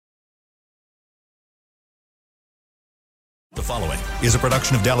The following is a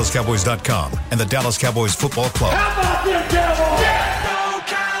production of DallasCowboys.com and the Dallas Cowboys Football Club. How about them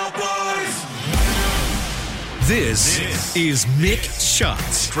Cowboys? Cowboys! This is Mick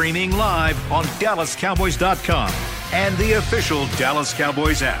Shots, streaming live on DallasCowboys.com and the official Dallas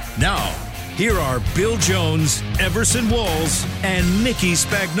Cowboys app. Now, here are Bill Jones, Everson Walls, and Mickey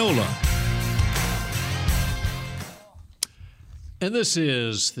Spagnola. And this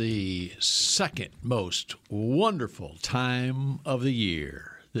is the second most wonderful time of the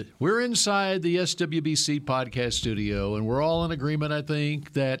year. We're inside the SWBC podcast studio, and we're all in agreement, I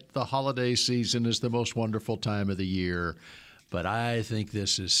think, that the holiday season is the most wonderful time of the year. But I think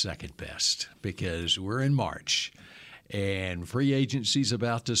this is second best because we're in March, and free agency's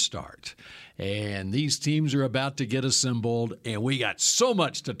about to start. And these teams are about to get assembled, and we got so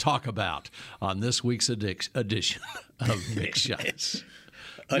much to talk about on this week's edition of Mick Shots.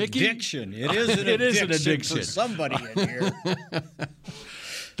 Addiction. It is an addiction for somebody in here.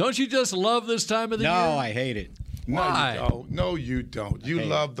 Don't you just love this time of the year? No, I hate it. Why? No, you don't. You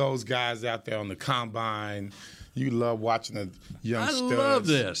love those guys out there on the combine. You love watching the young studs. I love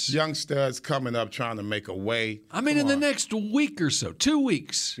this. Young studs coming up trying to make a way. I mean, in the next week or so, 2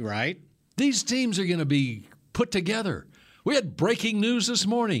 weeks. Right. These teams are going to be put together. We had breaking news this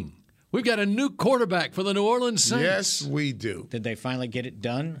morning. We've got a new quarterback for the New Orleans Saints. Yes, we do. Did they finally get it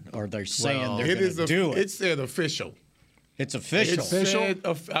done? Or they're saying they're going to do it? It said official. It's official. It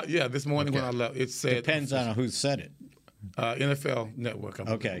said, this morning when I left, it said. Depends on who said it. NFL Network.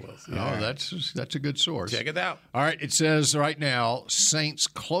 Okay. Yeah. Oh, that's a good source. Check it out. All right. It says right now, Saints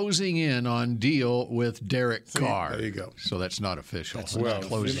closing in on deal with Derek Carr. There you go. So that's not official. Well,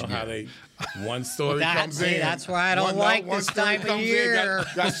 closing you know how in. one story comes in. That's why I don't like this time of year.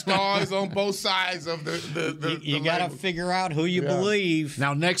 Got stars on both sides of the You got to figure out who you believe.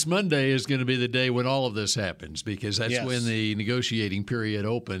 Now, next Monday is going to be the day when all of this happens because that's when the negotiating period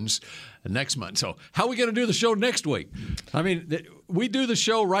opens next month. So how are we going to do the show next week? I mean, we do the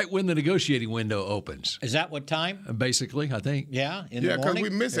show right when the negotiating window opens. Is that what time? Basically, I think. Yeah, in Yeah, the because morning? we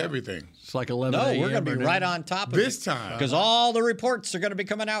miss everything. It's like 11 No, a.m. we're going to be right on top of it. This time. Because all the reports are going to be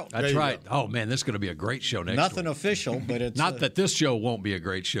coming out. That's right. Oh, man, this is going to be a great show next Nothing week. official, but it's... Not that this show won't be a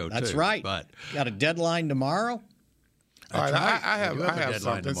great show, That's too. right. But got a deadline tomorrow? All right, I have deadline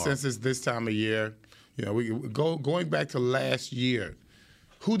something tomorrow. since it's this time of year. You know, going back to last year,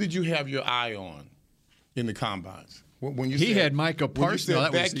 who did you have your eye on in the combines? When you he said, had Micah Parsons. When you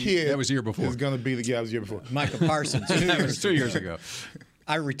No, said that was the year before. Is going to be the guy that was the year before. Micah Parsons. That was 2 years ago.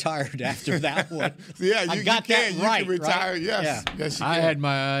 I retired after that one. Yeah, I you got can. that right. You can retire. Right? Yes. Yeah. Yes, you I can. had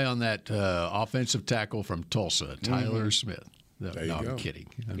my eye on that offensive tackle from Tulsa, Tyler Smith. No, There you I'm go. kidding.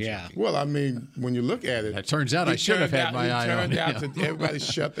 Yeah. Well, I mean, when you look at it, It turns out I should have had my eye on him. It turned out him. that everybody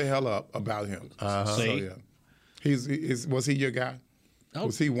shut the hell up about him. See? So, was he your guy? Oh.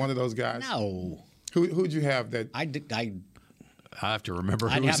 Was he one of those guys? No. Who'd you have that? I have to remember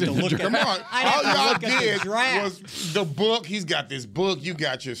who I'd was have in to the look at- draft. Come on. I'd have All to y'all look at the did draft. was the book. He's got this book. You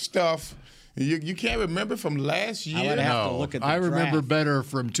got your stuff. You can't remember from last year? I would have to look at the I remember draft. better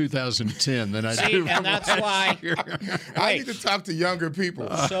from 2010 than I See, do and from that's last why. year. I need to talk to younger people.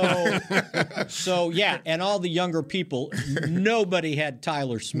 So yeah, and all the younger people, nobody had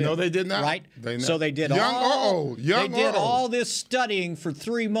Tyler Smith. No, they did not. Right? They not. So they did Young or old. Young they did or old. all this studying for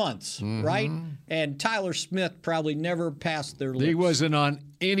 3 months, right? And Tyler Smith probably never passed their lips. He wasn't on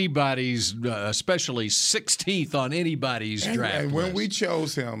anybody's, especially 16th on anybody's draft And when list. we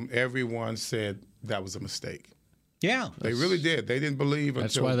chose him, everyone said that was a mistake. Yeah. They really did. They didn't believe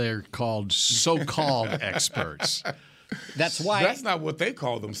That's until. why they're called so-called experts. That's why. That's not what they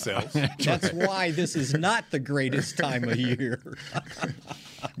call themselves. That's why this is not the greatest time of year.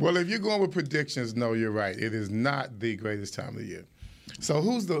 Well, if you're going with predictions, no, you're right. It is not the greatest time of the year. So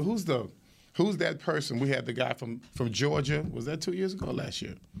who's that person? We had the guy from Georgia. Was that 2 years ago or last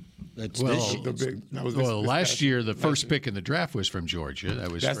year? That's Well, this year. Last year, the first pick in the draft was from Georgia.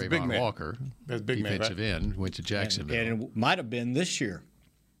 That was That's the big Trayvon man. Walker. That's big man, defensive end, went to Jacksonville. And it might have been this year.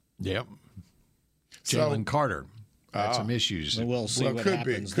 Yep. So- Jalen Carter had some issues. And we'll see Well, what could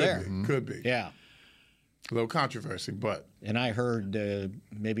happens be, there. could be. Yeah. A little controversy, but And I heard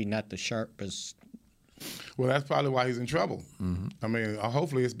maybe not the sharpest. well, that's probably why he's in trouble. I mean,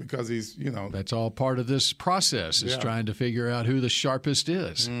 hopefully it's because he's, That's all part of this process is Yeah. trying to figure out who the sharpest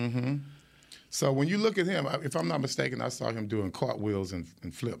is. So when you look at him, if I'm not mistaken, I saw him doing cartwheels and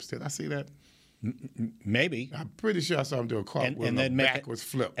flips. Did I see that? Maybe. I'm pretty sure I saw him do a cartwheel And and, then a make backwards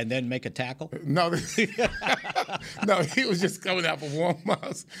flip. And then make a tackle? No, no, he was just coming out for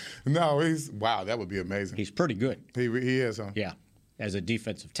warm-ups. No, wow, that would be amazing. He's pretty good. He is, huh? Yeah, as a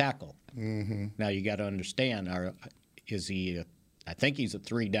defensive tackle. Mm-hmm. Now you got to understand, is he? I think he's a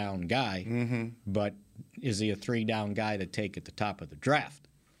 3-down guy, but is he a 3-down guy to take at the top of the draft?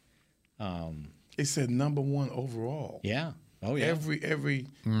 It said number 1 overall. Yeah. Oh yeah. Every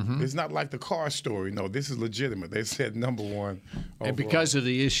it's not like the car story. No, this is legitimate. They said number 1 overall. And because of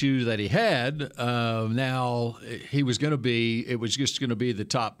the issue that he had, now he was going to be. It was just going to be the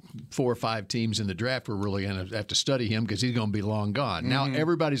top 4 or 5 teams in the draft were really going to have to study him because he's going to be long gone. Now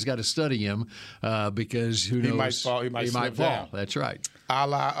everybody's got to study him because who knows? He might fall. He might fall. Down. That's right. A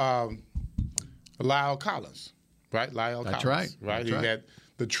la Lyle Collins, right? Lyle That's Collins, right. right? That's he right. had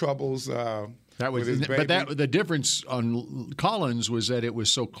the troubles. That was, with his baby. but the difference on Collins was that it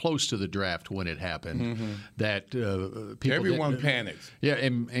was so close to the draft when it happened that people everyone panicked. Yeah,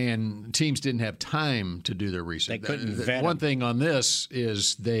 and teams didn't have time to do their research. They couldn't vet One him. thing on this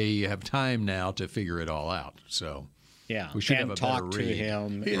is they have time now to figure it all out. So Yeah, we should and have a talk better to read.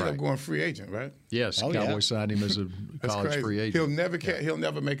 him. He ended up going free agent, right? Yes, Oh, Cowboys yeah. signed him as a That's college crazy. free agent. He'll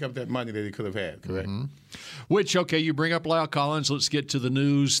never make up that money that he could have had. Correct. Which, okay, you bring up Lyle Collins. Let's get to the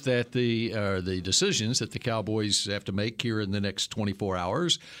news that the decisions that the Cowboys have to make here in the next 24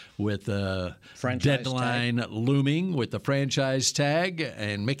 hours with Franchise deadline looming with the franchise tag.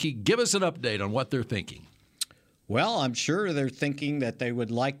 And, Mickey, give us an update on what they're thinking. Well, I'm sure they're thinking that they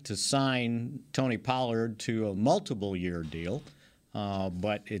would like to sign Tony Pollard to a multiple-year deal.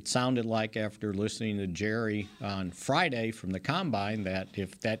 But it sounded like after listening to Jerry on Friday from the Combine that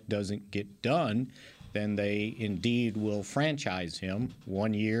if that doesn't get done, then they indeed will franchise him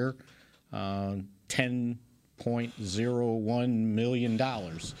 1 year, $10.01 million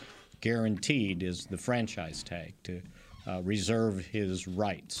guaranteed is the franchise tag to reserve his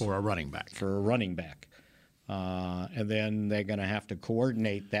rights. For a running back. And then they're going to have to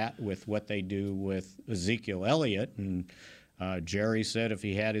coordinate that with what they do with Ezekiel Elliott. And Jerry said if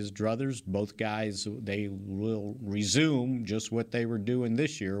he had his druthers, both guys, they will resume just what they were doing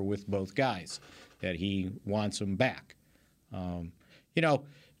this year with both guys, that he wants them back.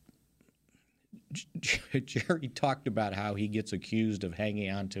 Jerry talked about how he gets accused of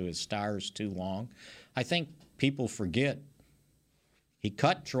hanging on to his stars too long. I think people forget he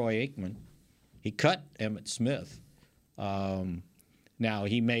cut Troy Aikman. He cut Emmitt Smith. Now,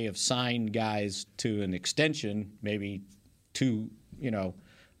 he may have signed guys to an extension, maybe too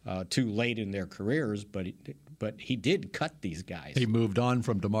late in their careers, but he did cut these guys. He moved on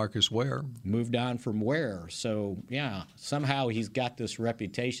from DeMarcus Ware. So, yeah, somehow he's got this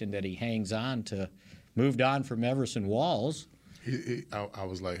reputation that he hangs on to. Moved on from Everson Walls. I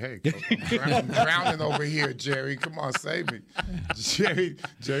was like, hey, I'm drowning over here, Jerry. Come on, save me. Jerry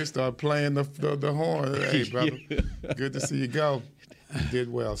started playing the horn. Hey, brother, good to see you go. You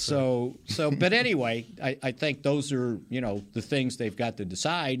did well. So, but anyway, I think those are, the things they've got to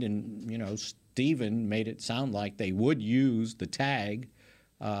decide. And, Stephen made it sound like they would use the tag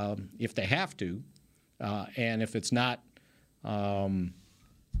if they have to. And if it's not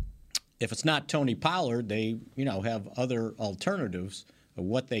Tony Pollard, they, have other alternatives of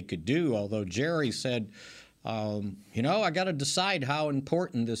what they could do. Although Jerry said, I got to decide how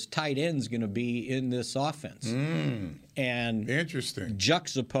important this tight end is going to be in this offense. And interesting.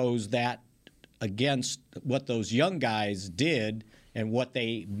 Juxtapose that against what those young guys did and what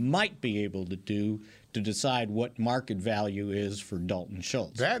they might be able to do to decide what market value is for Dalton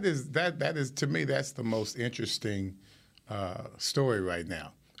Schultz. That is to me, that's the most interesting story right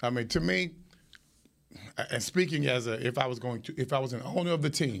now. I mean, to me, and speaking if I was an owner of the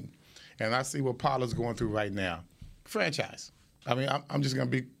team, and I see what Pollard's going through right now, franchise. I mean, I'm just going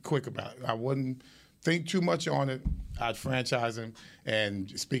to be quick about it. I wouldn't think too much on it. I'd franchise him.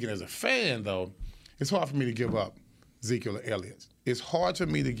 And speaking as a fan, though, it's hard for me to give up Ezekiel Elliott. It's hard for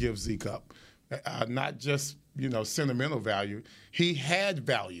me to give Zeke up. Not just, sentimental value. He had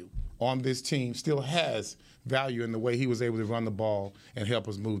value on this team, still has value in the way he was able to run the ball and help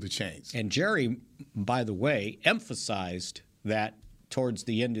us move the chains. And Jerry, by the way, emphasized that towards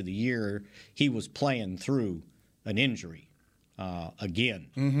the end of the year, he was playing through an injury again.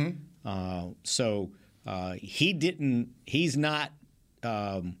 So he's not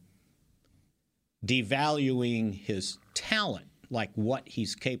devaluing his talent like what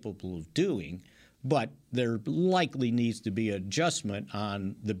he's capable of doing, but there likely needs to be adjustment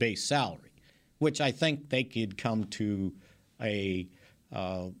on the base salary, which I think they could come to a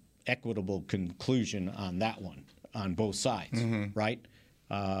equitable conclusion on that one, on both sides, right?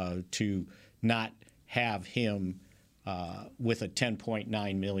 To not have him with a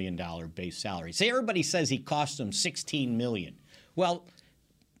 $10.9 million base salary. See, everybody says he cost them $16 million. Well,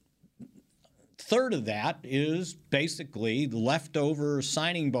 third of that is basically the leftover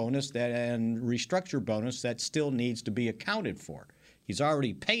signing bonus and restructure bonus that still needs to be accounted for. He's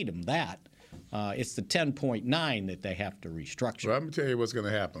already paid him that. It's the 10.9 that they have to restructure. Well, let me tell you what's going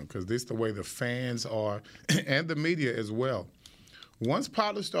to happen, because this is the way the fans are and the media as well. Once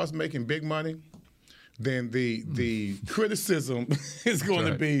Pollard starts making big money, then the criticism is going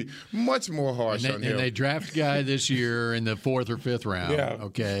to be much more harsh on him. And they draft a guy this year in the 4th or 5th round. Yeah.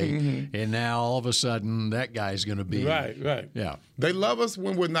 Okay. Mm-hmm. And now all of a sudden that guy's going to be right. Yeah. They love us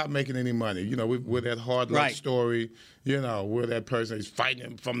when we're not making any money. You know, we're that hard luck story. You know, we're that person who's fighting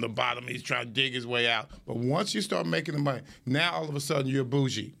him from the bottom. He's trying to dig his way out. But once you start making the money, now all of a sudden you're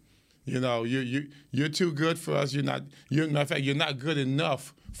bougie. You know, you're too good for us. Matter of fact, you're not good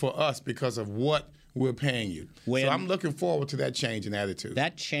enough for us because of what we're paying you. So I'm looking forward to that change in attitude.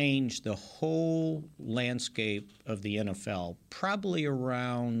 That changed the whole landscape of the NFL probably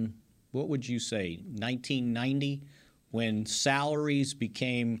around, what would you say, 1990, when salaries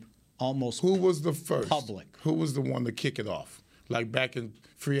became almost Who was the first? Public. Who was the one to kick it off? Like back in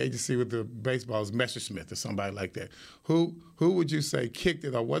free agency with the baseballs, Messersmith or somebody like that. Who would you say kicked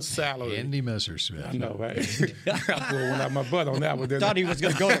it, or what salary? Andy Messersmith. I know, right? I pulled one out my butt on that one. Thought he was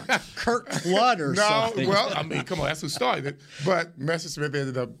going to go to Kurt Flood or something. No, well, I mean, come on, that's who started it. But Messersmith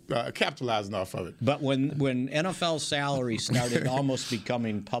ended up capitalizing off of it. But when NFL salary started almost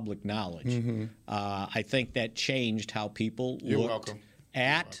becoming public knowledge, I think that changed how people looked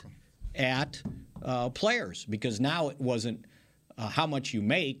at players, because now it wasn't how much you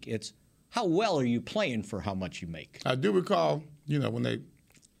make, it's how well are you playing for how much you make. I do recall, when they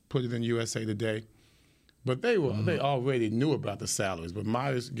put it in USA Today, but they already knew about the salaries. But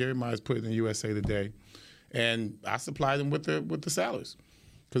Gary Myers put it in USA Today, and I supplied them with the salaries,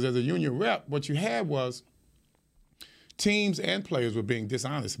 because as a union rep, what you had was teams and players were being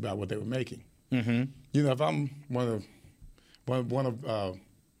dishonest about what they were making. Mm-hmm. If I'm one of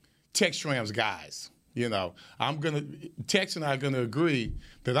Textram's guys, Tex and I are gonna agree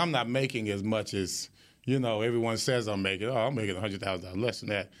that I'm not making as much as everyone says I'm making. Oh, I'm making $100,000 less than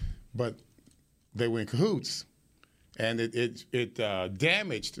that, but they were in cahoots, and it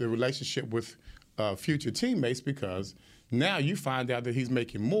damaged the relationship with future teammates, because now you find out that he's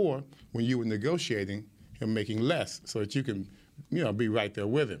making more when you were negotiating him making less, so that you can be right there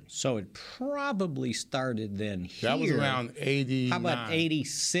with him. So it probably started then here. That was around 89. How about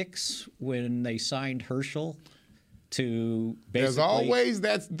 86 when they signed Herschel to basically... There's always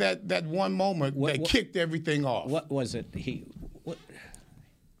that one moment that kicked everything off. What was it? He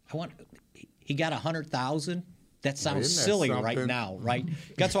got 100,000? That sounds silly right now, right?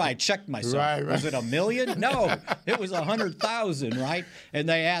 That's why I checked myself. Right. Was it $1 million? No, it was 100,000, right? And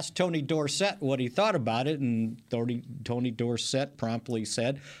they asked Tony Dorsett what he thought about it, and Tony Dorsett promptly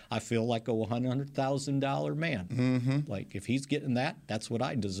said, "I feel like a $100,000 man. Mm-hmm. Like if he's getting that, that's what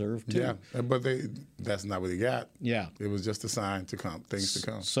I deserve too." Yeah, but that's not what he got. Yeah, it was just a sign to come, things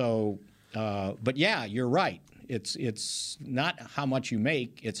to come. So, but yeah, you're right. It's not how much you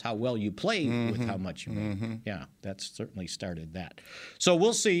make; it's how well you play with how much you make. Mm-hmm. Yeah, that's certainly started that. So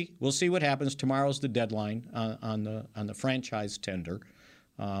we'll see. We'll see what happens. Tomorrow's the deadline on the franchise tender,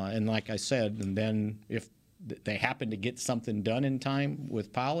 and like I said, and then if they happen to get something done in time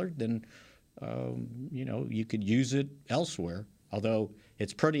with Pollard, then you could use it elsewhere. Although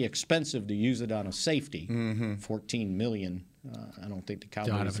it's pretty expensive to use it on a safety, $14 million. I don't think the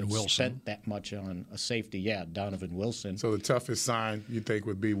Cowboys have spent that much on a safety. Yeah, Donovan Wilson. So the toughest sign you think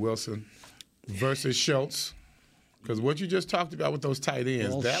would be Wilson versus Schultz? Because what you just talked about with those tight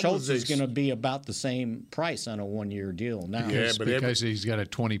ends, Schultz is going to be about the same price on a one-year deal now. Yeah, because he's got a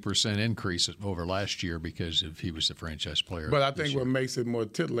 20% increase over last year because he was the franchise player. But I think what makes it more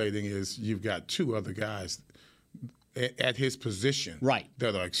titillating is you've got two other guys at his position,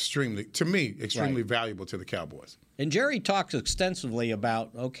 that are extremely valuable to the Cowboys. And Jerry talks extensively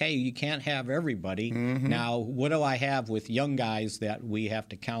about, okay, you can't have everybody. Mm-hmm. Now, what do I have with young guys that we have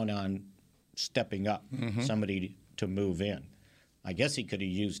to count on stepping up, somebody to move in? I guess he could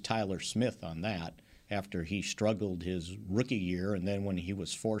have used Tyler Smith on that after he struggled his rookie year, and then when he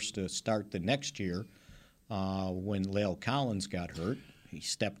was forced to start the next year, when La'el Collins got hurt, he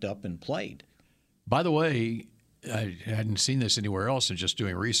stepped up and played. By the way, I hadn't seen this anywhere else, and just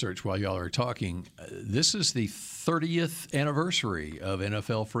doing research while y'all are talking. This is the 30th anniversary of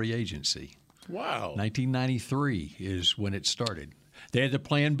NFL free agency. Wow. 1993 is when it started. They had the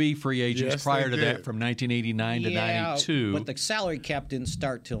Plan B free agents prior to that from 1989 to 92. But the salary cap didn't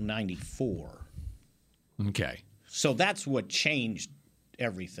start till 94. Okay. So that's what changed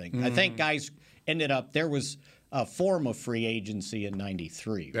everything. I think guys ended up, there was a form of free agency in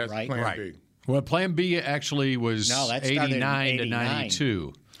 93, that's right? Plan B. Well, Plan B actually was No, that started in 89 to 89.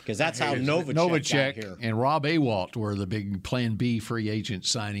 92. Because that's how Novacek got here. And Rob Awalt were the big Plan B free agent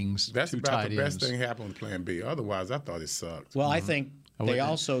signings. That's two about tight the best ends. thing happened with Plan B. Otherwise, I thought it sucked. Well, I think they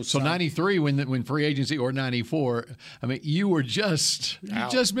also So 93 when free agency, or 94, I mean, you just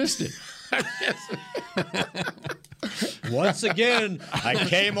missed it. Once again, I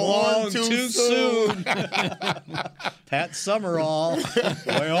came along too soon. Pat Summerall,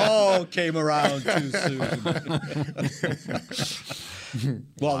 we all came around too soon.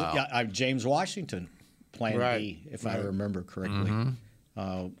 Well, Wow. yeah, James Washington, Plan B, if I remember correctly.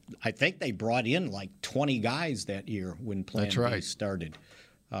 I think they brought in like 20 guys that year when Plan B started.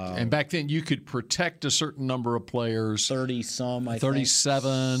 And back then, you could protect a certain number of players. 30-some, I think.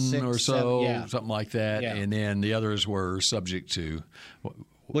 37 6, or so, 7, something like that. Yeah. And then the others were subject to.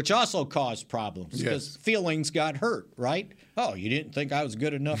 Which also caused problems because feelings got hurt, right? Oh, you didn't think I was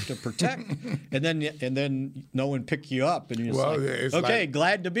good enough to protect, and then no one picked you up, and you're just it's okay, like,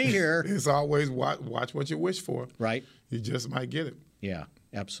 glad to be here. It's always watch what you wish for. Right. You just might get it. Yeah,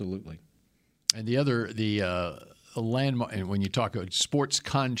 absolutely. And the landmark, and when you talk about sports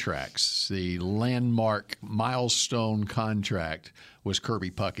contracts, the landmark milestone contract was Kirby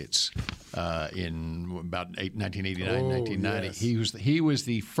Puckett's in about 1989, 1990. Yes. He was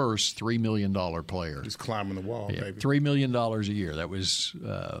the first $3 million player. Just climbing the wall, baby. $3 million a year. That was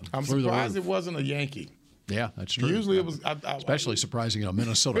I'm surprised it wasn't a Yankee. Yeah, that's true. Usually it was. Especially surprising,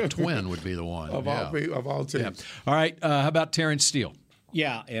 Minnesota Twin would be the one. Of all teams. Yeah. All right, how about Terrence Steele?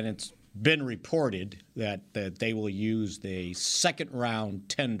 Yeah, and it's been reported that they will use the second-round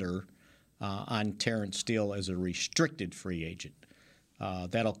tender on Terrence Steele as a restricted free agent.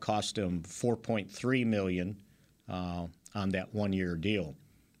 That'll cost him $4.3 million on that one-year deal.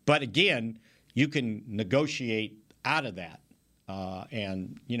 But again, you can negotiate out of that,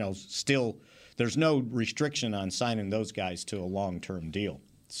 and still there's no restriction on signing those guys to a long-term deal.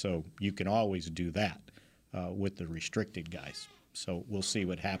 So you can always do that with the restricted guys. So we'll see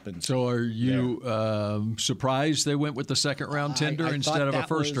what happens. So are you surprised they went with the second-round tender instead of a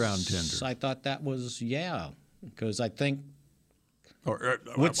first-round tender? I thought that was, because I think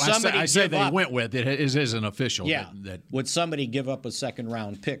would somebody I say they went with it isn't official. Yeah. Would somebody give up a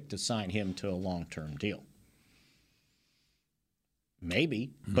second-round pick to sign him to a long-term deal?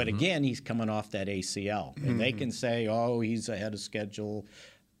 Maybe. Mm-hmm. But again, he's coming off that ACL. And they can say, he's ahead of schedule.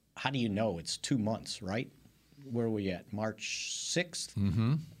 How do you know? It's 2 months, right? Where are we at? March 6th?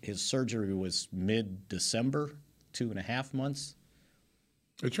 Mm-hmm. His surgery was mid-December, 2.5 months.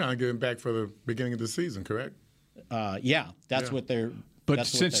 They're trying to get him back for the beginning of the season, correct? That's what they're But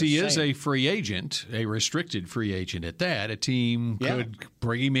since he is a free agent, a restricted free agent at that, a team could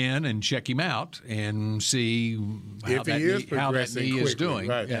bring him in and check him out and see how that knee is doing.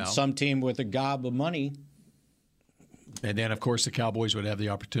 Right. And some team with a gob of money. And then, of course, the Cowboys would have the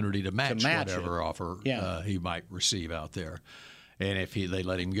opportunity to match whatever offer he might receive out there. And if they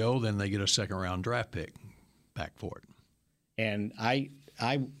let him go, then they get a second-round draft pick back for it. And I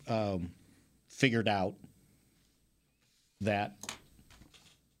figured out that,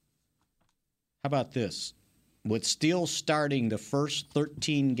 how about this? With Steele starting the first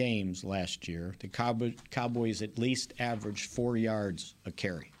 13 games last year, the Cowboys at least averaged 4 yards a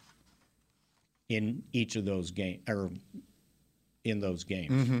carry in each of those games, or in those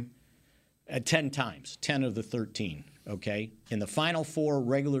games. 10 times, 10 of the 13, okay? In the final 4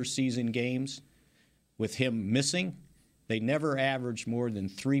 regular season games, with him missing, they never averaged more than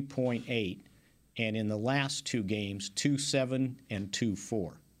 3.8, and in the last 2 games, 2.7 and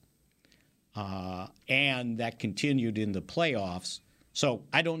 2.4. And that continued in the playoffs. So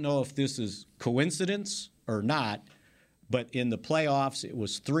I don't know if this is coincidence or not, but in the playoffs, it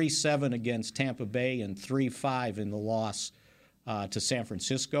was 3-7 against Tampa Bay and 3-5 in the loss to San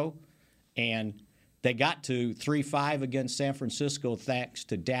Francisco. And they got to 3-5 against San Francisco thanks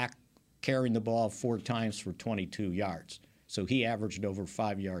to Dak carrying the ball 4 times for 22 yards. So he averaged over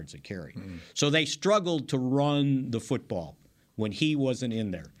 5 yards a carry. So they struggled to run the football when he wasn't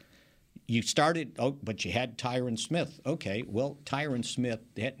in there. You started, but you had Tyron Smith. Okay, well, Tyron Smith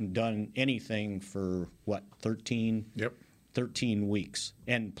hadn't done anything for, 13 weeks,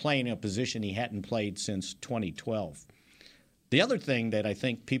 and playing a position he hadn't played since 2012. The other thing that I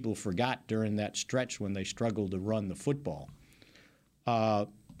think people forgot during that stretch when they struggled to run the football,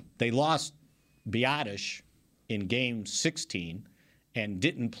 they lost Biadasz in Game 16 and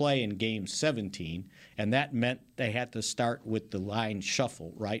didn't play in Game 17, and that meant they had to start with the line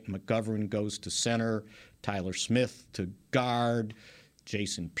shuffle, right? McGovern goes to center, Tyler Smith to guard,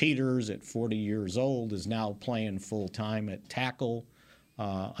 Jason Peters at 40 years old is now playing full-time at tackle.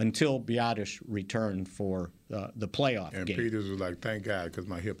 until Biadasz returned for the playoff And game. Peters was like, thank God, because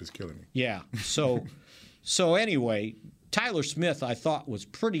my hip is killing me. Yeah. So anyway, Tyler Smith, I thought, was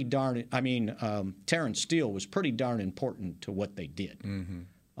pretty darn – Terrence Steele was pretty darn important to what they did.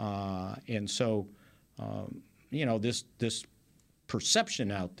 And so, this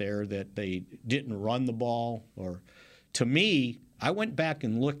perception out there that they didn't run the ball, or to me, I went back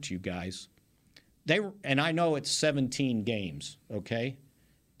and looked, you guys. And I know it's 17 games, okay?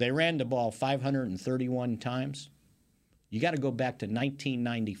 They ran the ball 531 times. You got to go back to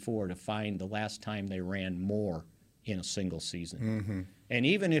 1994 to find the last time they ran more in a single season. And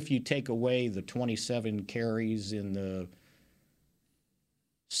even if you take away the 27 carries in the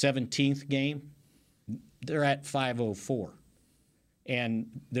 17th game, they're at 504. And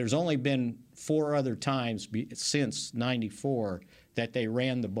there's only been 4 other times since 94 that they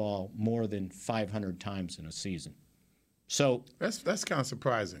ran the ball more than 500 times in a season. So that's kind of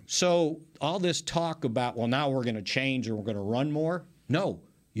surprising. So all this talk about, well, now we're going to change or we're going to run more. No,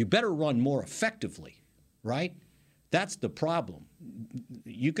 you better run more effectively, right? That's the problem.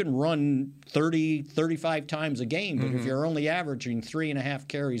 You can run 30, 35 times a game, but if you're only averaging 3.5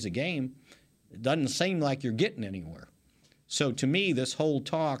 carries a game, it doesn't seem like you're getting anywhere. So to me, this whole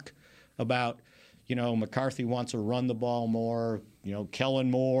talk about, McCarthy wants to run the ball more,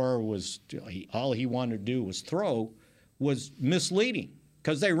 Kellen Moore all he wanted to do was throw, was misleading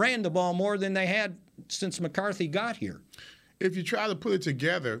because they ran the ball more than they had since McCarthy got here. If you try to put it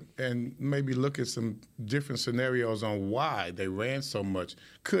together and maybe look at some different scenarios on why they ran so much,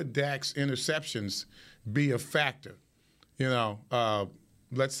 could Dak's interceptions be a factor?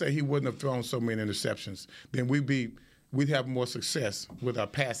 Let's say he wouldn't have thrown so many interceptions, then we'd have more success with our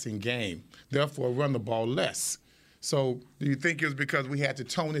passing game, therefore run the ball less. So do you think it was because we had to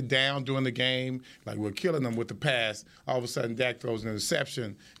tone it down during the game, like we're killing them with the pass, all of a sudden Dak throws an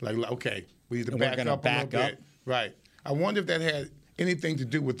interception, like, okay, we need to back up a little bit. Right. I wonder if that had anything to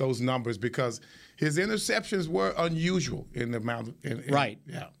do with those numbers, because his interceptions were unusual in the amount of right.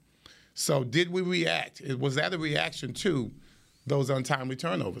 Yeah. So did we react? Was that a reaction to those untimely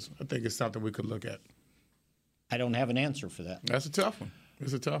turnovers? I think it's something we could look at. I don't have an answer for that. That's a tough one.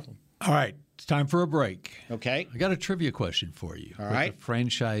 It's a tough one. All right, it's time for a break. Okay. I got a trivia question for you. All right. With the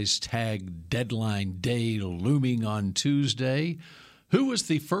franchise tag deadline day looming on Tuesday, who was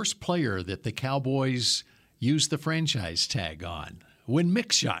the first player that the Cowboys used the franchise tag on? When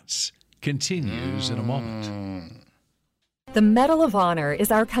Mick Shots continues in a moment. The Medal of Honor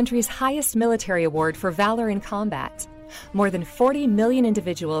is our country's highest military award for valor in combat. More than 40 million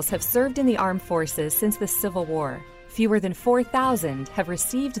individuals have served in the armed forces since the Civil War. Fewer than 4,000 have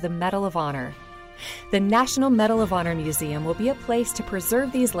received the Medal of Honor. The National Medal of Honor Museum will be a place to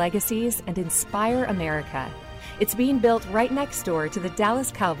preserve these legacies and inspire America. It's being built right next door to the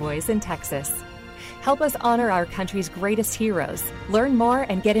Dallas Cowboys in Texas. Help us honor our country's greatest heroes. Learn more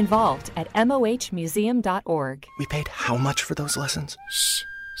and get involved at mohmuseum.org. We paid how much for those lessons? Shh,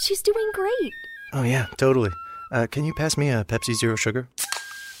 she's doing great. Oh, yeah, totally. Can you pass me a Pepsi Zero Sugar?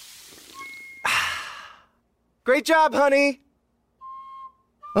 Great job, honey!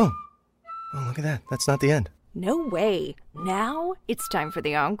 Oh, look at that. That's not the end. No way. Now it's time for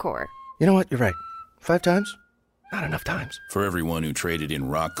the encore. You know what? You're right. 5 times? Not enough times. For everyone who traded in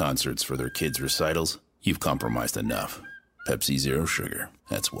rock concerts for their kids' recitals, you've compromised enough. Pepsi Zero Sugar.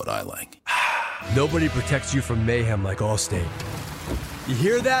 That's what I like. Nobody protects you from mayhem like Allstate. You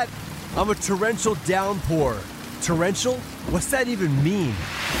hear that? I'm a torrential downpour. Torrential? What's that even mean?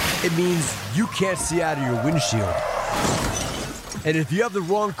 It means you can't see out of your windshield. And if you have the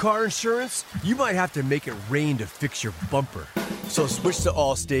wrong car insurance, you might have to make it rain to fix your bumper. So switch to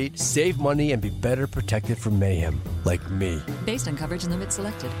Allstate, save money, and be better protected from mayhem, like me. Based on coverage and limits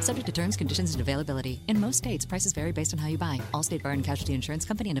selected. Subject to terms, conditions, and availability. In most states, prices vary based on how you buy. Allstate Bar and Casualty Insurance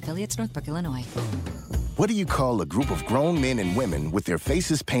Company and affiliates, Northbrook, Illinois. What do you call a group of grown men and women with their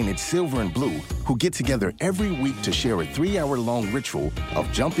faces painted silver and blue who get together every week to share a 3-hour-long ritual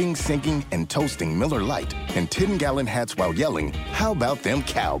of jumping, singing, and toasting Miller Lite and 10-gallon hats while yelling, "How about them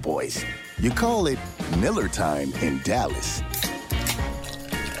Cowboys?" You call it Miller Time in Dallas.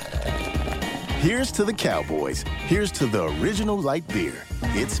 Here's to the Cowboys. Here's to the original light beer.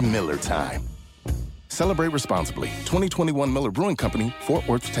 It's Miller Time. Celebrate responsibly. 2021 Miller Brewing Company, Fort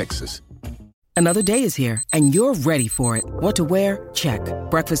Worth, Texas. Another day is here, and you're ready for it. What to wear? Check.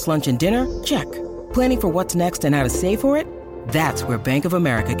 Breakfast, lunch, and dinner? Check. Planning for what's next and how to save for it? That's where Bank of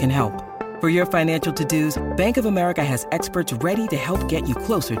America can help. For your financial to-dos, Bank of America has experts ready to help get you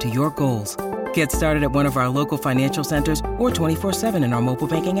closer to your goals. Get started at one of our local financial centers or 24/7 in our mobile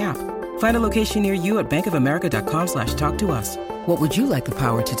banking app. Find a location near you at bankofamerica.com/talktous. What would you like the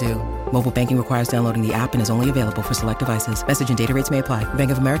power to do? Mobile banking requires downloading the app and is only available for select devices. Message and data rates may apply.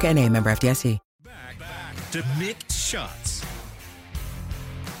 Bank of America N.A., member FDIC. Back to Mick Shots.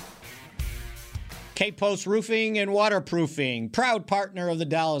 K-Post Roofing and Waterproofing, proud partner of the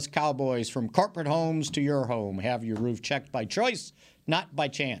Dallas Cowboys. From corporate homes to your home. Have your roof checked by choice, not by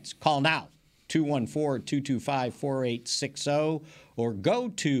chance. Call now, 214-225-4860, or go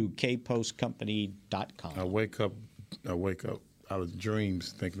to kpostcompany.com. I wake up out of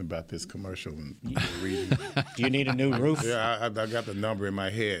dreams thinking about this commercial and reading. Do you need a new roof? Yeah, I got the number in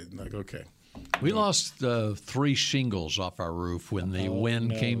my head. Like, okay. We lost 3 shingles off our roof when the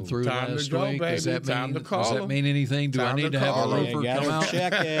wind came through Time last to go, week. baby. Does that Time mean, to call does that them. mean anything? Do Time I need to to have call a them. roofer come out?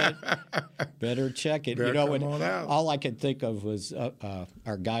 Check it. Better check it. Better you know, come on out. all I could think of was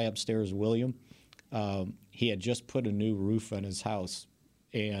our guy upstairs, William. He had just put a new roof on his house,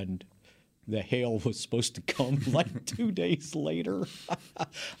 and the hail was supposed to come like 2 days later.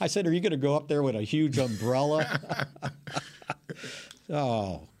 I said, "Are you going to go up there with a huge umbrella?"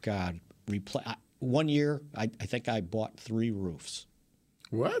 Oh God! 1 year, I think I bought 3 roofs.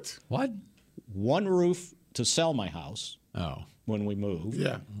 What? One roof to sell my house. Oh. When we moved.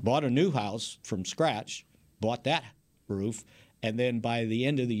 Yeah. Bought a new house from scratch, bought that roof, and then by the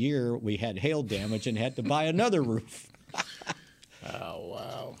end of the year, we had hail damage and had to buy another roof. Oh,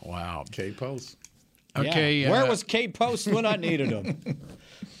 wow. Wow. K-Post. Okay. Yeah. Where was K-Post when I needed him?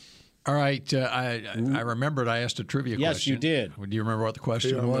 All right. I remembered I asked a trivia question. Yes, you did. Do you remember what the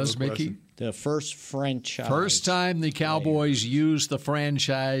question was, Mickey? The first franchise. First time the Cowboys used the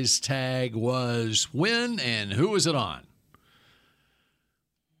franchise tag was when and who was it on?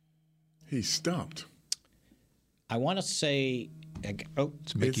 He's stumped. I want to say,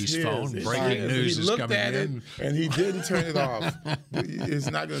 it's Mickey's phone. It's Breaking news is coming in. He looked at it, and he didn't turn it off. It's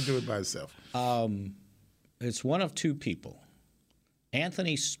not going to do it by itself. It's one of 2 people.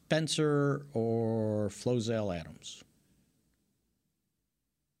 Anthony Spencer or Flozell Adams?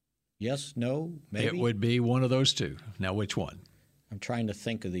 Yes, no, maybe? It would be one of those 2. Now, which one? I'm trying to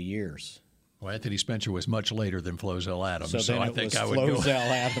think of the years. Well, Anthony Spencer was much later than Flozell Adams, So I think I would Flozell go.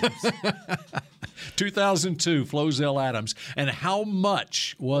 Adams. 2002, Flozell Adams. And how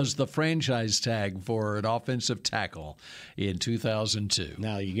much was the franchise tag for an offensive tackle in 2002?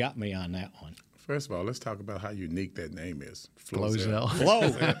 Now, you got me on that one. First of all, let's talk about how unique that name is. Flozell.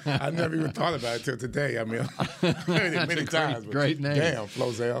 I never even thought about it till today. I mean, I've heard it many times. Great name. Damn,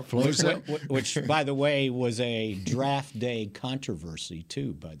 Flozell. Which, by the way, was a draft day controversy,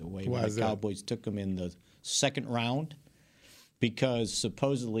 too, by the way. Why when is the that? Cowboys took him in the 2nd round because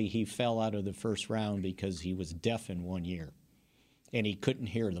supposedly he fell out of the 1st round because he was deaf in 1 year and he couldn't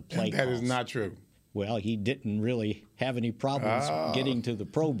hear the play And that calls. is not true. Well, he didn't really have any problems getting to the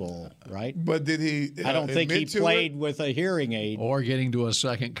Pro Bowl, right? But did he? I don't think he admit to played it? with a hearing aid. Or getting to a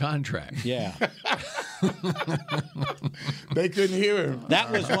second contract. Yeah. They couldn't hear him.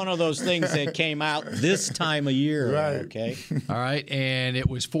 That was one of those things that came out this time of year, Right. okay? All right, and it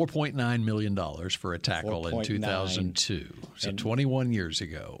was $4.9 million for a tackle in 4.9. 2002. So 21 years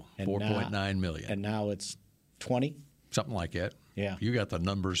ago, $4.9 million. And now it's 20? Something like that. Yeah. You got the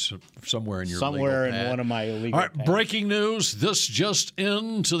numbers somewhere in your Somewhere legal in pad. one of my illegal All right, pads. breaking news. This just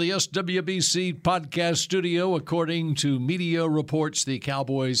into the SWBC podcast studio. According to media reports, the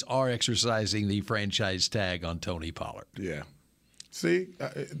Cowboys are exercising the franchise tag on Tony Pollard. Yeah. See,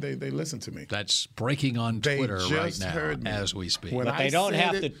 they listen to me. That's breaking on Twitter just right now heard me. as we speak. When But I they don't said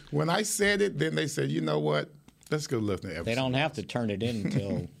have it, to- When I said it, then they said, you know what? Let's go listen to They don't have to turn it in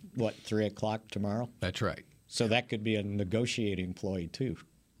until, 3 o'clock tomorrow? That's right. So that could be a negotiating ploy, too.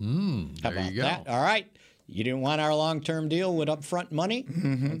 How There about you go. that? All right. You didn't want our long-term deal with upfront money?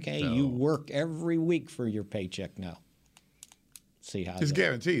 Mm-hmm. Okay, you work every week for your paycheck now. See how It's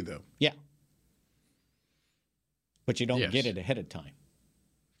guaranteed, though. Yeah. But you don't Yes. get it ahead of time.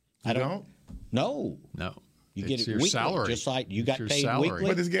 You don't? No. No. You It's get it your weekly, salary. just like you It's got your paid salary. weekly.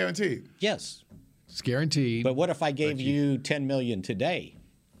 But it's guaranteed. Yes. It's guaranteed. But what if I gave you $10 million today?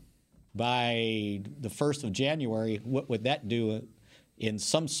 By the 1st of January, what would that do in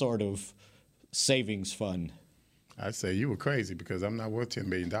some sort of savings fund? I say you were crazy because I'm not worth $10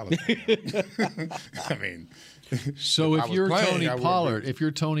 million. I mean, So I if was you're playing, Tony I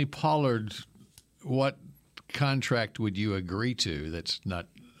would've Pollard, what contract would you agree to that's not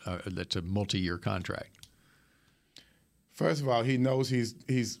that's a multi-year contract? First of all, he knows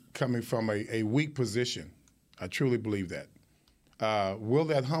he's coming from a weak position. I truly believe that. Will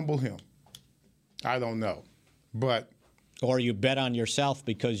that humble him? I don't know. But Or you bet on yourself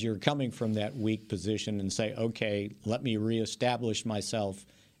because you're coming from that weak position and say, okay, let me reestablish myself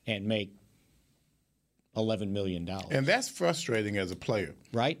and make $11 million. And that's frustrating as a player.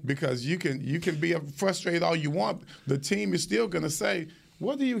 Right. Because you can be frustrated all you want. The team is still going to say,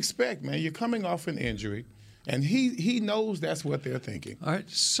 what do you expect, man? You're coming off an injury. And he knows that's what they're thinking. All right.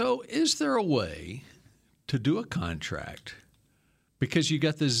 So is there a way to do a contract, because you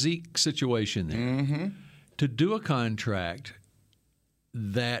got the Zeke situation there, to do a contract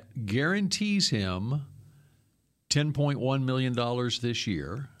that guarantees him $10.1 million this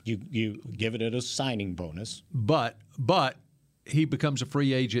year? You give it a signing bonus. But he becomes a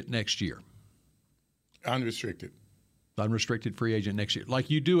free agent next year. Unrestricted free agent next year. Like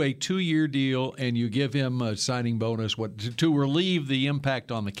you do a 2-year deal and you give him a signing bonus to relieve the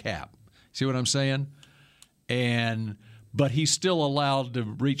impact on the cap. See what I'm saying? But he's still allowed to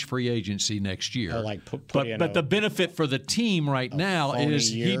reach free agency next year. But the benefit for the team right now is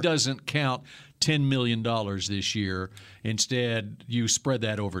he doesn't count $10 million this year. Instead, you spread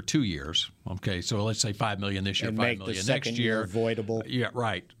that over 2 years. Okay, so let's say $5 million this year, and $5 million next year. Voidable. Yeah,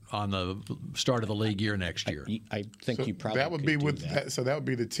 right. On the start of the league year next year. I think you probably that would be with that. So that would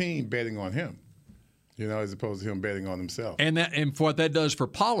be the team betting on him, as opposed to him betting on himself. And what that does for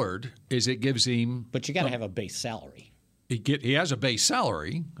Pollard is it gives him. But you got to have a base salary. He has a base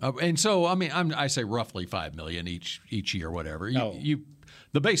salary, and so I say roughly $5 million each year, whatever.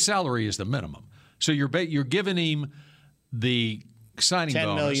 The base salary is the minimum. So you're giving him the signing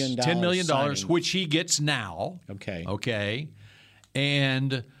bonus, $10 million, which he gets now. Okay,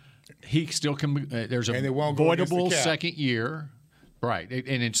 and he still can. There's a voidable second year, right?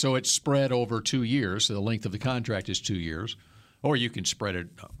 And so it's spread over 2 years. So the length of the contract is 2 years, or you can spread it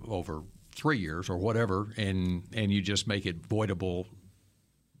over 3 years or whatever, and you just make it voidable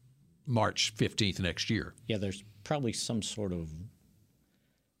March 15th next year. Yeah, there's probably some sort of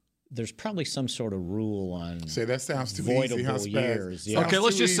rule on that sounds too voidable easy, years. Yeah. Okay,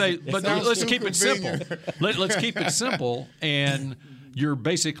 let's just say, but let's keep it simple. Let's keep it simple, and you're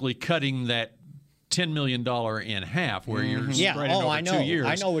basically cutting that $10 million in half, where you're spreading over 2 years.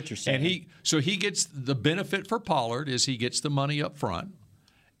 I know what you're saying. And he gets the benefit for Pollard is he gets the money up front,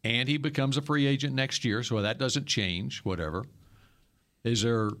 and he becomes a free agent next year, so that doesn't change, whatever. Is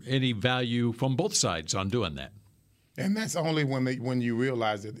there any value from both sides on doing that? And that's only when you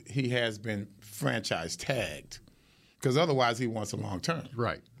realize that he has been franchise tagged, because otherwise he wants a long term.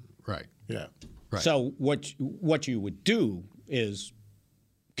 Right. Yeah. Right. So what you would do is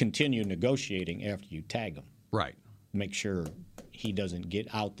continue negotiating after you tag him. Right. Make sure he doesn't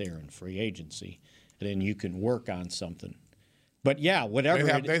get out there in free agency, and then you can work on something. But yeah,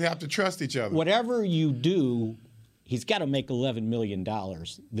 whatever they'd have to trust each other. Whatever you do, he's got to make $11 million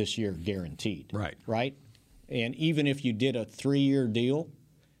this year guaranteed. Right. And even if you did a 3-year deal,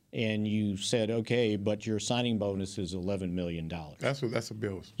 and you said, okay, but your signing bonus is $11 million. That's a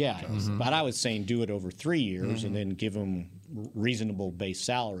bill. Yeah, but I was saying do it over 3 years and then give them reasonable base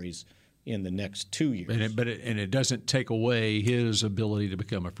salaries in the next 2 years. And it doesn't take away his ability to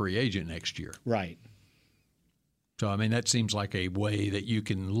become a free agent next year. Right. So, that seems like a way that you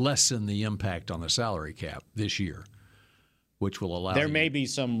can lessen the impact on the salary cap this year, which will allow There may be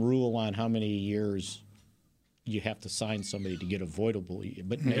some rule on how many years you have to sign somebody to get a voidable,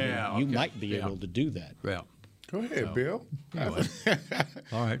 but maybe you might be able to do that. Yeah. Go ahead, Bill. Anyway.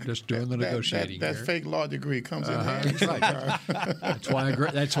 All right, just doing the negotiating. That fake law degree comes in handy. Right. That's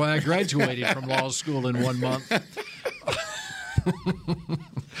why I graduated from law school in 1 month.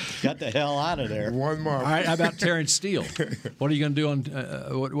 Got the hell out of there. 1 month. All right, how about Terrence Steele? What are you going to do on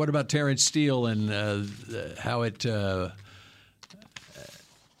what about Terrence Steele and how it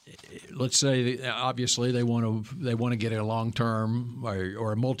let's say obviously they want to get a long-term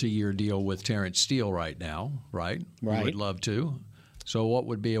or a multi-year deal with Terrence Steele right now, right? Right. We would love to. So what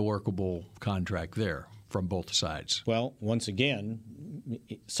would be a workable contract there from both sides? Well, once again,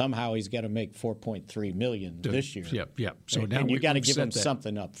 somehow he's got to make $4.3 million this year. Yep. So now you got to give him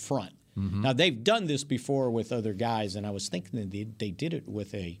something up front. Mm-hmm. Now they've done this before with other guys, and I was thinking that they did it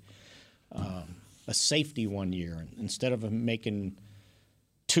with a safety 1 year. Instead of him making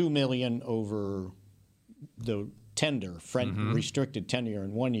 $2 million over the tender, restricted tenure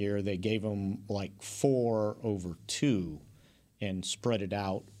in 1 year, they gave him like $4 over 2 and spread it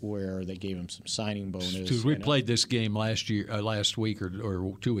out where they gave him some signing bonus. We played this game last week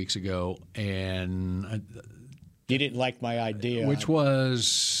or 2 weeks ago, and you didn't like my idea. Which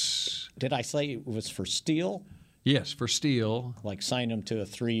was? Did I say it was for Steele? Yes, for Steele. Like sign him to a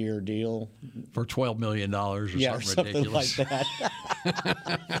 3-year deal for $12 million or something ridiculous. Like that.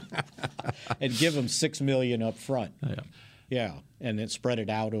 And give him $6 million up front. Yeah. Yeah, and it spread it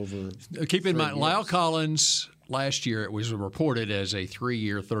out over. Keep in mind, years. Lyle Collins last year it was reported as a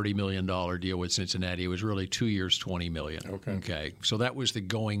 3-year, $30 million deal with Cincinnati. It was really 2 years, $20 million. Okay. So that was the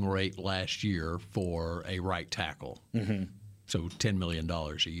going rate last year for a right tackle. Mm-hmm. So $10 million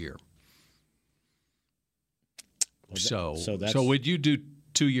a year. So would you do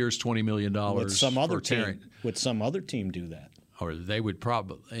 2 years, $20 million would some other for Terry? team? Would some other team do that? Or they would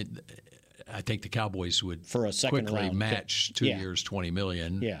probably. I think the Cowboys would for a second quickly round match 2 years, $20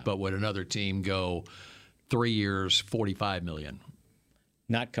 million. Yeah. But would another team go 3 years, $45 million?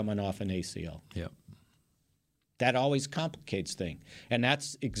 Not coming off an ACL. Yep. That always complicates things. And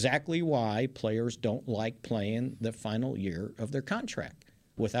that's exactly why players don't like playing the final year of their contract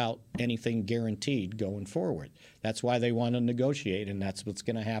without anything guaranteed going forward. That's why they want to negotiate, and that's what's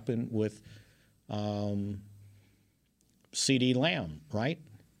going to happen with CeeDee Lamb, right?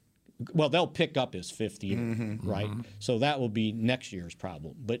 Well, they'll pick up his fifth year, right? Mm-hmm. So that will be next year's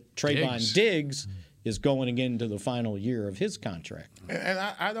problem. But Trayvon Diggs is going into the final year of his contract. And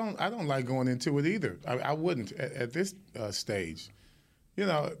I don't like going into it either. I wouldn't at this stage,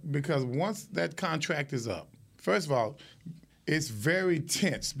 because once that contract is up, first of all, it's very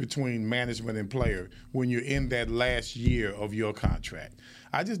tense between management and player when you're in that last year of your contract.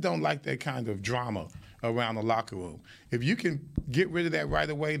 I just don't like that kind of drama around the locker room. If you can get rid of that right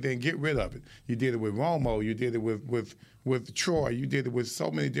away, then get rid of it. You did it with Romo. You did it with Troy. You did it with so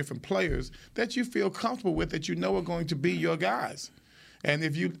many different players that you feel comfortable with, that you know are going to be your guys. And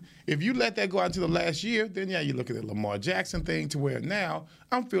if you let that go out into the last year, then you look at the Lamar Jackson thing to where now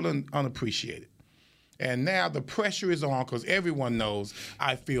I'm feeling unappreciated. And now the pressure is on because everyone knows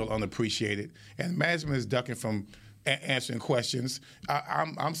I feel unappreciated, and management is ducking from answering questions.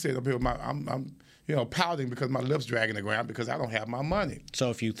 I'm sitting up here with I'm pouting because my lips dragging the ground because I don't have my money. So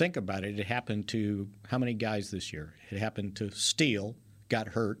if you think about it, it happened to how many guys this year? It happened to Steele, got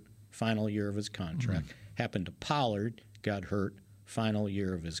hurt, final year of his contract. Mm-hmm. Happened to Pollard, got hurt, final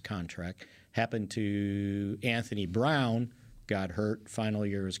year of his contract. Happened to Anthony Brown, got hurt, final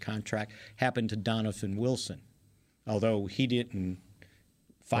year of his contract. Happened to Donovan Wilson, although he didn't.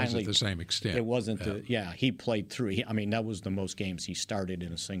 Finally, wasn't the same extent. It wasn't. He played through. That was the most games he started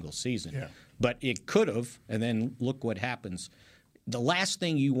in a single season. Yeah. But it could have, and then look what happens. The last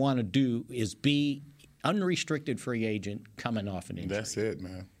thing you want to do is be unrestricted free agent coming off an injury. That's it,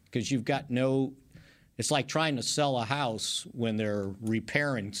 man. Because you've got no. It's like trying to sell a house when they're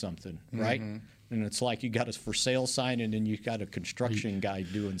repairing something, right? Mm-hmm. And it's like you got a for sale sign, and then you got a construction guy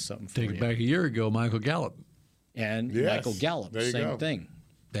doing something for you. Take it back a year ago, Michael Gallup. And Michael Gallup, same thing.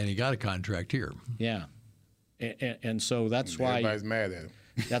 Then he got a contract here. Yeah. And so that's why. Everybody's mad at him.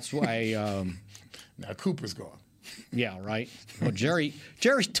 That's why. Now Cooper's gone. Yeah, right. Well, Jerry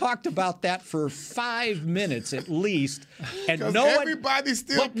talked about that for 5 minutes at least, and everybody's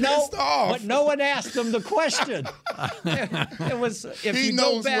still pissed off. But no one asked him the question. It was if he you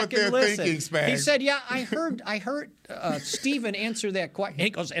knows go back what they're and listen. thinking, Spags. He said, "Yeah, I heard Stephen answer that question."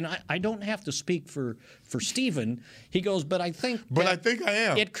 He goes, and I don't have to speak for Stephen. He goes, but I think I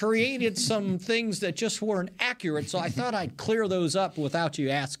am. It created some things that just weren't accurate, so I thought I'd clear those up without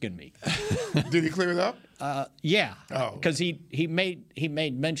you asking me. Did he clear it up? Yeah, because he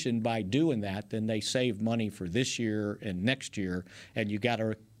made mention by doing that, then they save money for this year and next year, and you got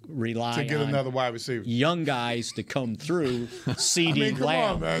to rely to get on another wide receiver, young guys to come through. CeeDee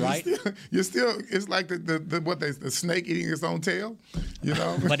Lamb, on, man. right? You're still it's like the snake eating its own tail,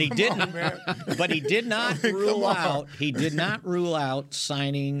 But he didn't. But he did not rule out. He did not rule out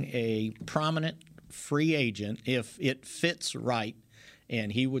signing a prominent free agent if it fits right. And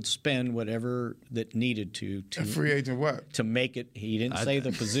he would spend whatever that needed to a free agent what? To make it. He didn't say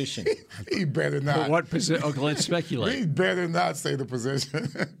the position. He better not. What position? Oh, let's speculate. He better not say the position.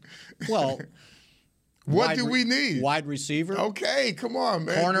 Well, what do we need? Wide receiver. Okay, come on,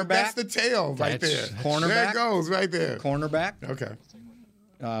 man. Cornerback. That's the tail right there. Cornerback. There it goes right there. Cornerback. Okay.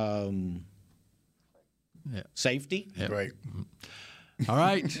 Safety. Yep. Right. All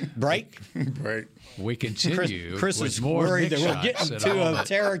right. Break. We continue. Chris with is more worried Mick that we're getting shots to a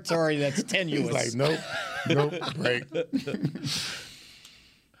territory that's tenuous. He's like, nope, break.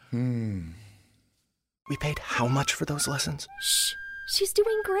 We paid how much for those lessons? Shh. She's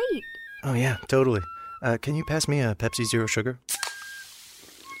doing great. Oh, yeah, totally. Can you pass me a Pepsi Zero Sugar?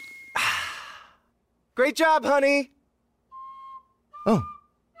 Great job, honey! Oh,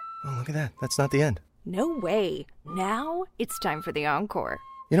 look at that. That's not the end. No way. Now it's time for the encore.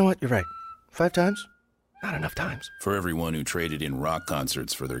 You know what? You're right. 5 times? Not enough times. For everyone who traded in rock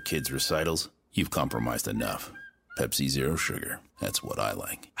concerts for their kids' recitals, you've compromised enough. Pepsi Zero Sugar. That's what I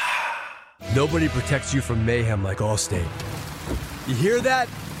like. Nobody protects you from mayhem like Allstate. You hear that?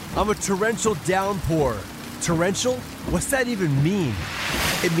 I'm a torrential downpour. Torrential? What's that even mean?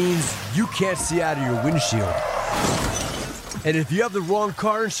 It means you can't see out of your windshield. And if you have the wrong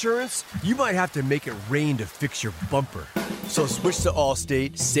car insurance, you might have to make it rain to fix your bumper. So switch to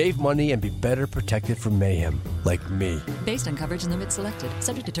Allstate, save money, and be better protected from mayhem, like me. Based on coverage and limits selected,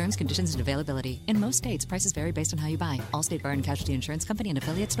 subject to terms, conditions, and availability. In most states, prices vary based on how you buy. Allstate Bar and Casualty Insurance Company and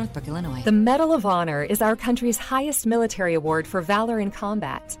affiliates, Northbrook, Illinois. The Medal of Honor is our country's highest military award for valor in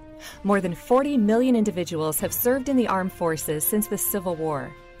combat. More than 40 million individuals have served in the armed forces since the Civil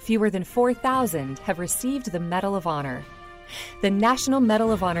War. Fewer than 4,000 have received the Medal of Honor. The National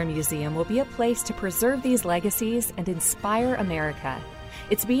Medal of Honor Museum will be a place to preserve these legacies and inspire America.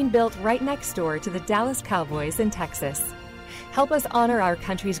 It's being built right next door to the Dallas Cowboys in Texas. Help us honor our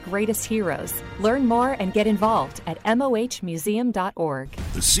country's greatest heroes. Learn more and get involved at mohmuseum.org.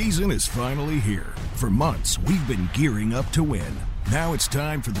 The season is finally here. For months, we've been gearing up to win. Now it's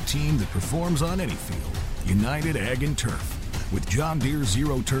time for the team that performs on any field, United Ag and Turf. With John Deere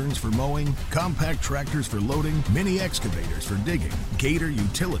zero turns for mowing, compact tractors for loading, mini excavators for digging, Gator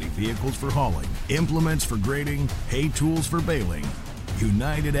utility vehicles for hauling, implements for grading, hay tools for baling.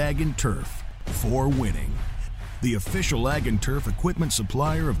 United Ag and Turf, for winning. The official Ag and Turf equipment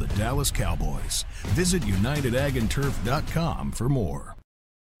supplier of the Dallas Cowboys. Visit UnitedAgAndTurf.com for more.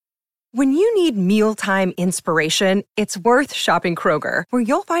 When you need mealtime inspiration, it's worth shopping Kroger, where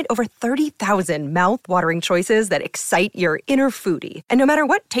you'll find over 30,000 mouth-watering choices that excite your inner foodie. And no matter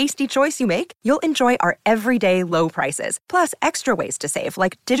what tasty choice you make, you'll enjoy our everyday low prices, plus extra ways to save,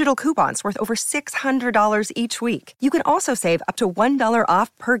 like digital coupons worth over $600 each week. You can also save up to $1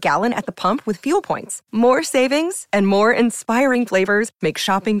 off per gallon at the pump with fuel points. More savings and more inspiring flavors make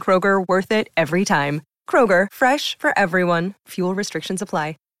shopping Kroger worth it every time. Kroger, fresh for everyone. Fuel restrictions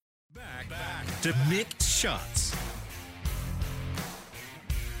apply. Back to Mick Shots.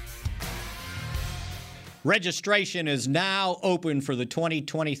 Registration is now open for the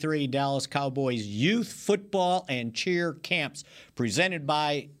 2023 Dallas Cowboys Youth Football and Cheer Camps presented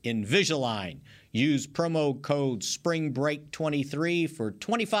by Invisalign. Use promo code SPRINGBREAK23 for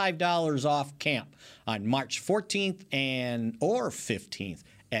 $25 off camp on March 14th or 15th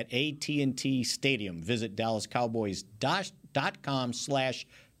at AT&T Stadium. Visit DallasCowboys.com/camps.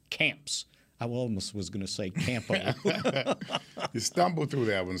 I almost was going to say Campo. You stumbled through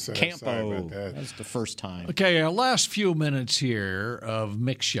that one, sir. Campo. Sorry about that. That's the first time. Okay, our last few minutes here of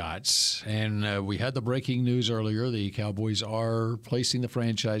Mick Shots, and we had the breaking news earlier. The Cowboys are placing the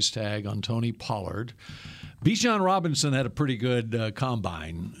franchise tag on Tony Pollard. Bijan Robinson had a pretty good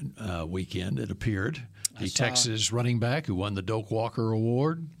combine weekend, it appeared. The Texas running back who won the Doak Walker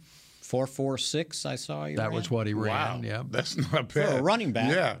Award. 4.46, I saw you. That was what he ran. Wow. Yeah, that's not bad for a running back.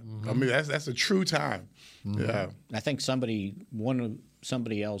 Yeah, I mean that's a true time. Yeah, I think somebody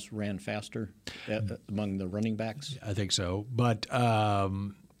else ran faster among the running backs. I think so. But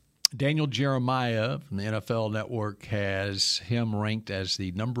Daniel Jeremiah from the NFL Network has him ranked as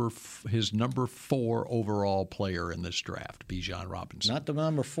his number 4 overall player in this draft, Bijan Robinson. Not the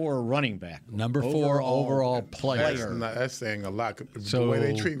number 4 running back. Number 4 overall player. That's saying a lot. So, the way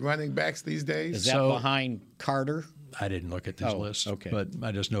they treat running backs these days. Is that behind Carter? I didn't look at this list, okay. But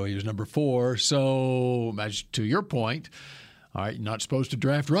I just know he was number 4. So, as to your point, all right, you're not supposed to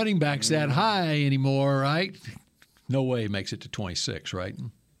draft running backs that high anymore, right? No way he makes it to 26, right?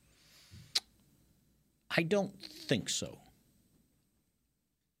 I don't think so.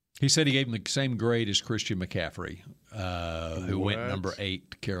 He said he gave him the same grade as Christian McCaffrey, who went number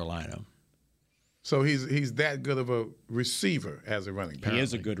 8 to Carolina. So he's that good of a receiver as a running back. He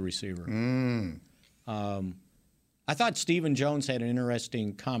is a good receiver. I thought Stephen Jones had an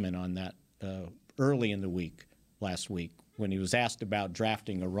interesting comment on that early in the week, last week, when he was asked about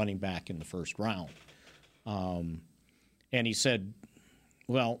drafting a running back in the first round. And he said,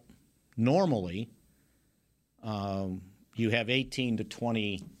 well, normally you have 18 to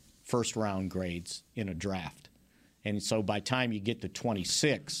 20 first-round grades in a draft. And so by the time you get to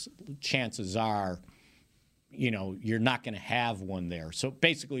 26, chances are, you're not going to have one there. So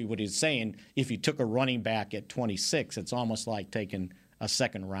basically what he's saying, if you took a running back at 26, it's almost like taking a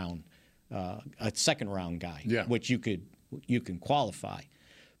second-round guy, which you can qualify.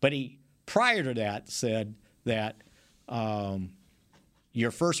 But he, prior to that, said that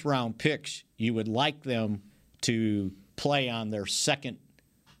your first-round picks, you would like them to play on their second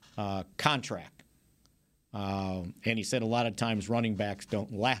contract. And he said a lot of times running backs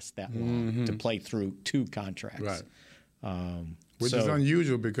don't last that long to play through 2 contracts. Right. Which is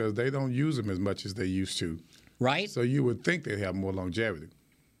unusual because they don't use them as much as they used to. Right. So you would think they'd have more longevity.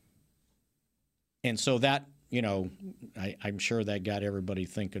 And so that, I'm sure that got everybody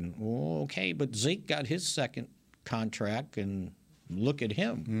thinking, well, okay, but Zeke got his second contract, and look at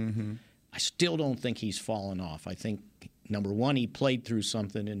him. Mm-hmm. I still don't think he's fallen off. I think, number one, he played through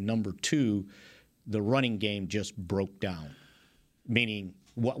something, and number two, the running game just broke down, meaning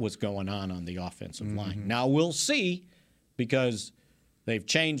what was going on the offensive line. Now we'll see, because they've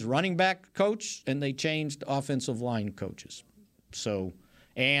changed running back coach and they changed offensive line coaches. So,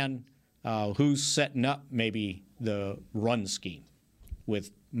 and who's setting up maybe the run scheme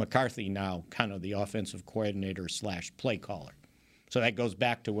with McCarthy now kind of the offensive coordinator / play caller. So that goes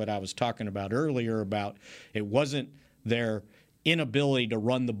back to what I was talking about earlier about it wasn't their inability to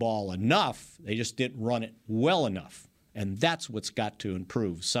run the ball enough. They just didn't run it well enough. And that's what's got to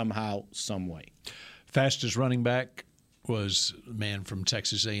improve somehow, some way. Fastest running back was a man from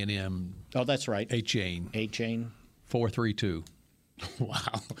Texas A&M. Oh, that's right. A-Chain. 4.32. Wow.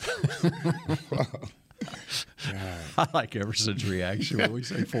 I like Everson's reaction when we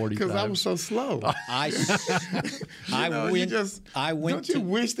say 40 Because I was so slow. I went. Don't you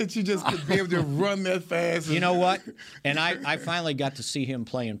wish that you just could be able to run that fast? You know what? And I finally got to see him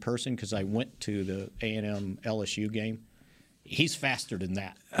play in person because I went to the A&M LSU game. He's faster than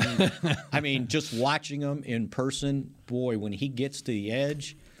that. I mean, just watching him in person, boy, when he gets to the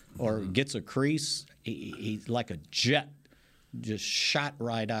edge or gets a crease, he's like a jet, just shot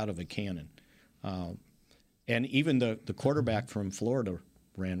right out of a cannon. And even the quarterback from Florida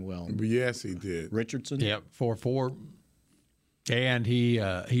ran well. Yes, he did. Richardson? Yep, 4.4. And he's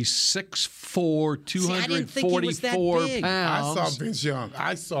 6'4", 244 pounds. I saw Vince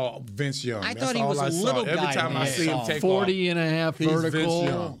Young. I thought he was a little guy. Every time I see him take 40 and a half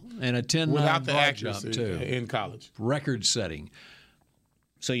vertical and a 10-9 without the broad accuracy jump, too. in college. Record setting.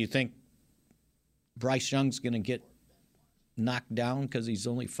 So you think Bryce Young's going to get knocked down because he's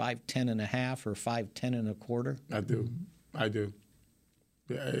only 5'10 and a half or 5'10 and a quarter? I do.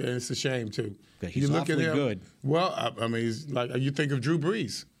 Yeah, it's a shame too. He's awfully good. Well, I mean, he's like you think of Drew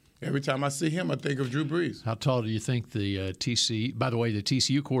Brees. Every time I see him, I think of Drew Brees. How tall do you think the TCU? By the way, the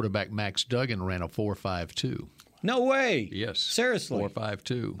TCU quarterback Max Duggan ran a 4.52. No way. Yes, seriously.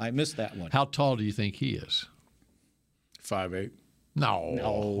 4.52. I missed that one. How tall do you think he is? 5'8".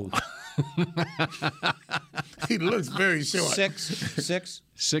 No. He looks very short.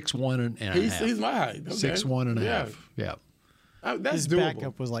 6'1" and a half. He's my height. Okay. 6'1" and a half. Yeah. That's His doable.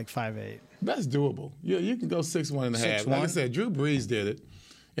 backup was like 5'8". That's doable. Yeah, you can go 6'1" and a half. Like I said, Drew Brees did it,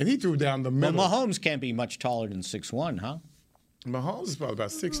 and he threw down the middle. Well, Mahomes can't be much taller than 6'1", huh? Mahomes is probably about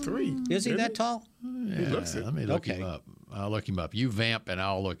 6'3". Is he that tall? Yeah, he looks it. Let me look him up. I'll look him up. You vamp, and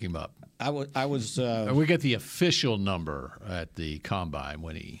I'll look him up. I was. We get the official number at the combine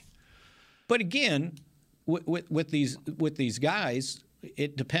when he. But again, with these guys,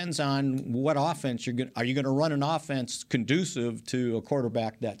 it depends on what offense you're going. Are you going to run an offense conducive to a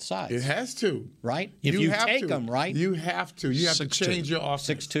quarterback that size? It has to, right? If you take them, right? You have to. You have to change your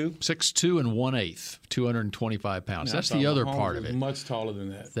offense. 6'2", 6'2" and 1/8, 225 pounds. That's the other part of it. Much taller than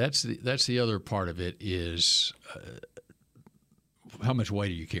that. That's the other part of it is how much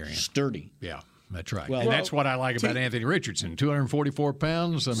weight are you carrying? Sturdy. Yeah. That's right. Well, and that's what I like about Anthony Richardson, 244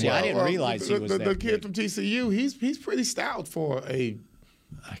 pounds. I mean, I didn't realize he was the that kid big. from TCU. He's pretty stout for a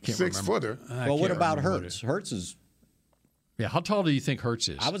 6-footer. Well, what about Hurts? Hurts is. Yeah, how tall do you think Hurts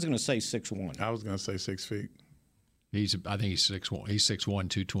is? I was going to say 6'1". I was going to say 6 feet. I think he's 6'1". He's 6'1",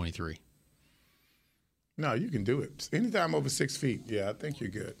 223. No, you can do it. Anytime over 6 feet, yeah, I think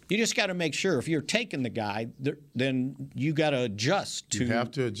you're good. You just got to make sure if you're taking the guy, then you got to adjust to. You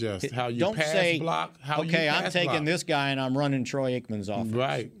have to adjust how you don't pass say, block. How okay, you I'm pass taking block. this guy and I'm running Troy Aikman's offense.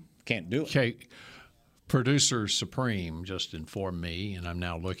 Right. Can't do it. Okay. Producer Supreme just informed me, and I'm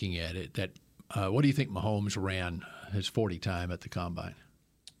now looking at it, that what do you think Mahomes ran his 40 time at the combine?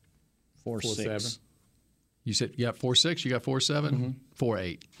 4.6. You said you got 4.6. You got 4.7.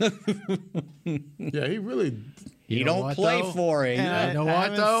 4.8. Yeah, he really. He don't play 4.8. You know what I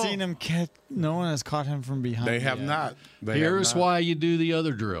haven't though? seen him catch. No one has caught him from behind. They have yet. not. Here's why you do the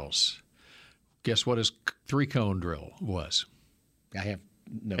other drills. Guess what his 3-cone drill was? I have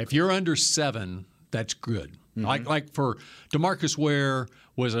no. If you're under 7, that's good. Like for DeMarcus Ware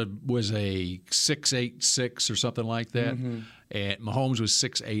was a 6.86 or something like that, and Mahomes was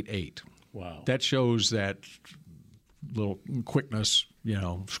 6.88. Wow. That shows that little quickness,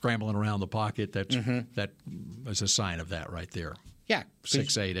 scrambling around the pocket. That is a sign of that right there. Yeah,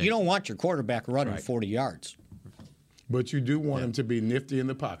 6.88. You don't want your quarterback running 40 yards. But you do want him to be nifty in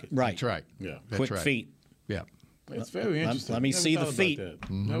the pocket. Right. That's right. Yeah. That's Quick right. feet. Yeah. It's very interesting. Let me see the feet.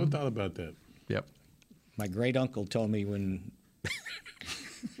 Never thought about that. Yep. My great uncle told me when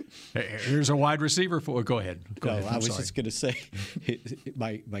Here's a wide receiver for. Go ahead. I was just going to say,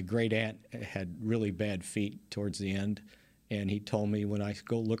 my great aunt had really bad feet towards the end, and he told me when I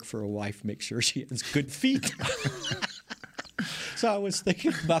go look for a wife, make sure she has good feet. So I was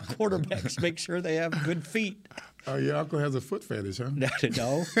thinking about quarterbacks, make sure they have good feet. Oh, your uncle has a foot fetish, huh?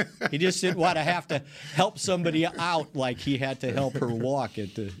 No, he just didn't want to have to help somebody out like he had to help her walk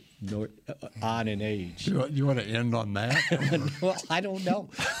at the on in age. You want to end on that? Well, I don't know.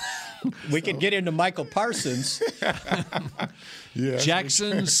 We could get into Michael Parsons. Yes.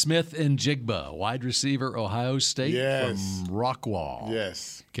 Jackson Smith and Jigba, wide receiver, Ohio State from Rockwall.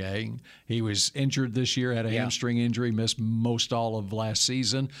 Yes. Okay. He was injured this year, had a hamstring injury, missed most all of last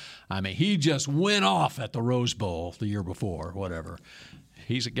season. I mean, he just went off at the Rose Bowl the year before, whatever.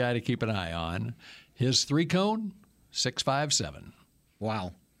 He's a guy to keep an eye on. His 3-cone, 6'5'7".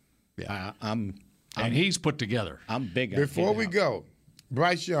 Wow. Yeah. And he's put together. I'm big. Before we go,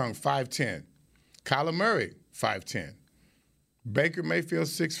 Bryce Young, 5'10". Kyler Murray, 5'10". Baker Mayfield,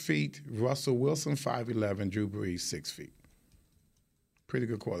 6 feet. Russell Wilson, 5'11". Drew Brees, 6 feet. Pretty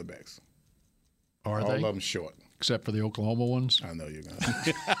good quarterbacks. Are All they? of them short. Except for the Oklahoma ones? I know you're going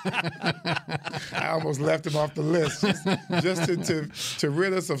to. I almost left him off the list just to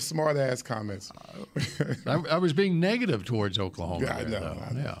rid us of smart-ass comments. I was being negative towards Oklahoma. Yeah, I know.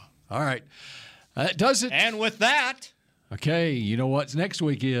 Yeah. All right. That does it. And with that... Okay, you know what next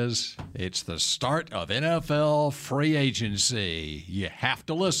week is? It's the start of NFL free agency. You have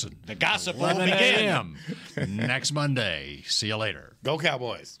to listen. The gossip will 11 begin. a.m. next Monday. See you later. Go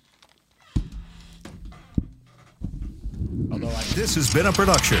Cowboys. This has been a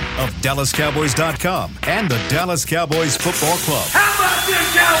production of DallasCowboys.com and the Dallas Cowboys Football Club. How about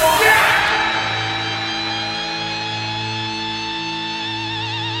this, Cowboys? Yeah!